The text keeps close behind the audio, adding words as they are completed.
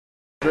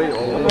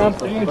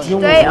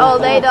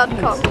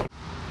DreAllDay.com.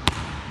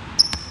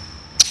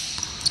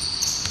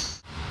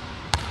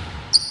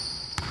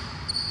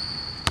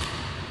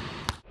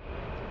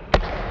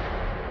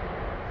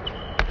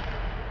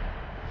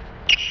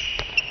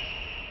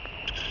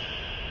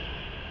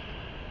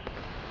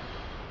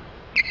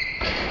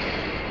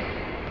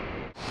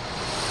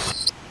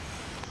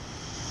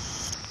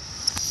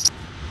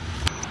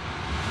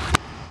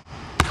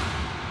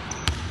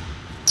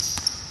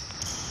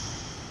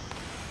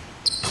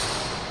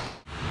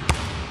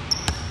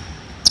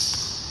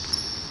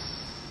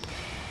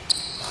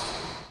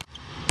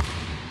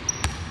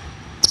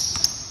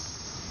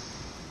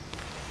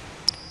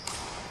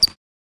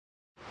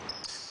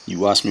 You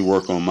watch me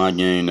work on my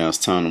game, now it's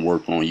time to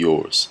work on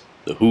yours.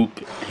 The Hoop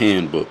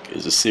Handbook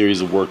is a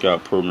series of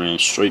workout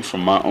programs straight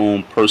from my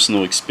own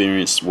personal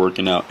experience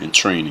working out and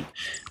training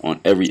on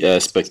every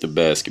aspect of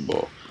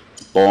basketball.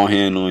 Ball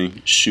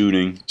handling,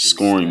 shooting,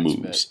 scoring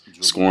moves,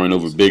 scoring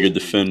over bigger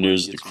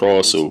defenders, the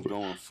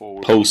crossover,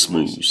 post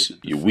moves,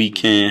 your weak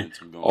hand,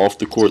 off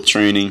the court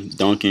training,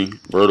 dunking,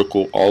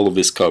 vertical, all of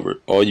it's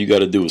covered. All you got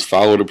to do is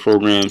follow the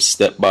program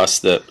step by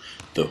step.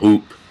 The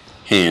Hoop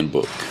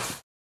Handbook.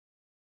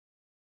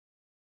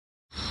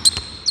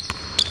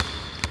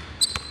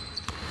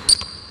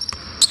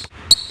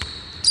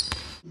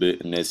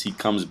 And as he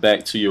comes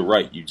back to your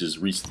right, you just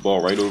reach the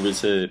ball right over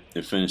his head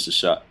and finish the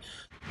shot.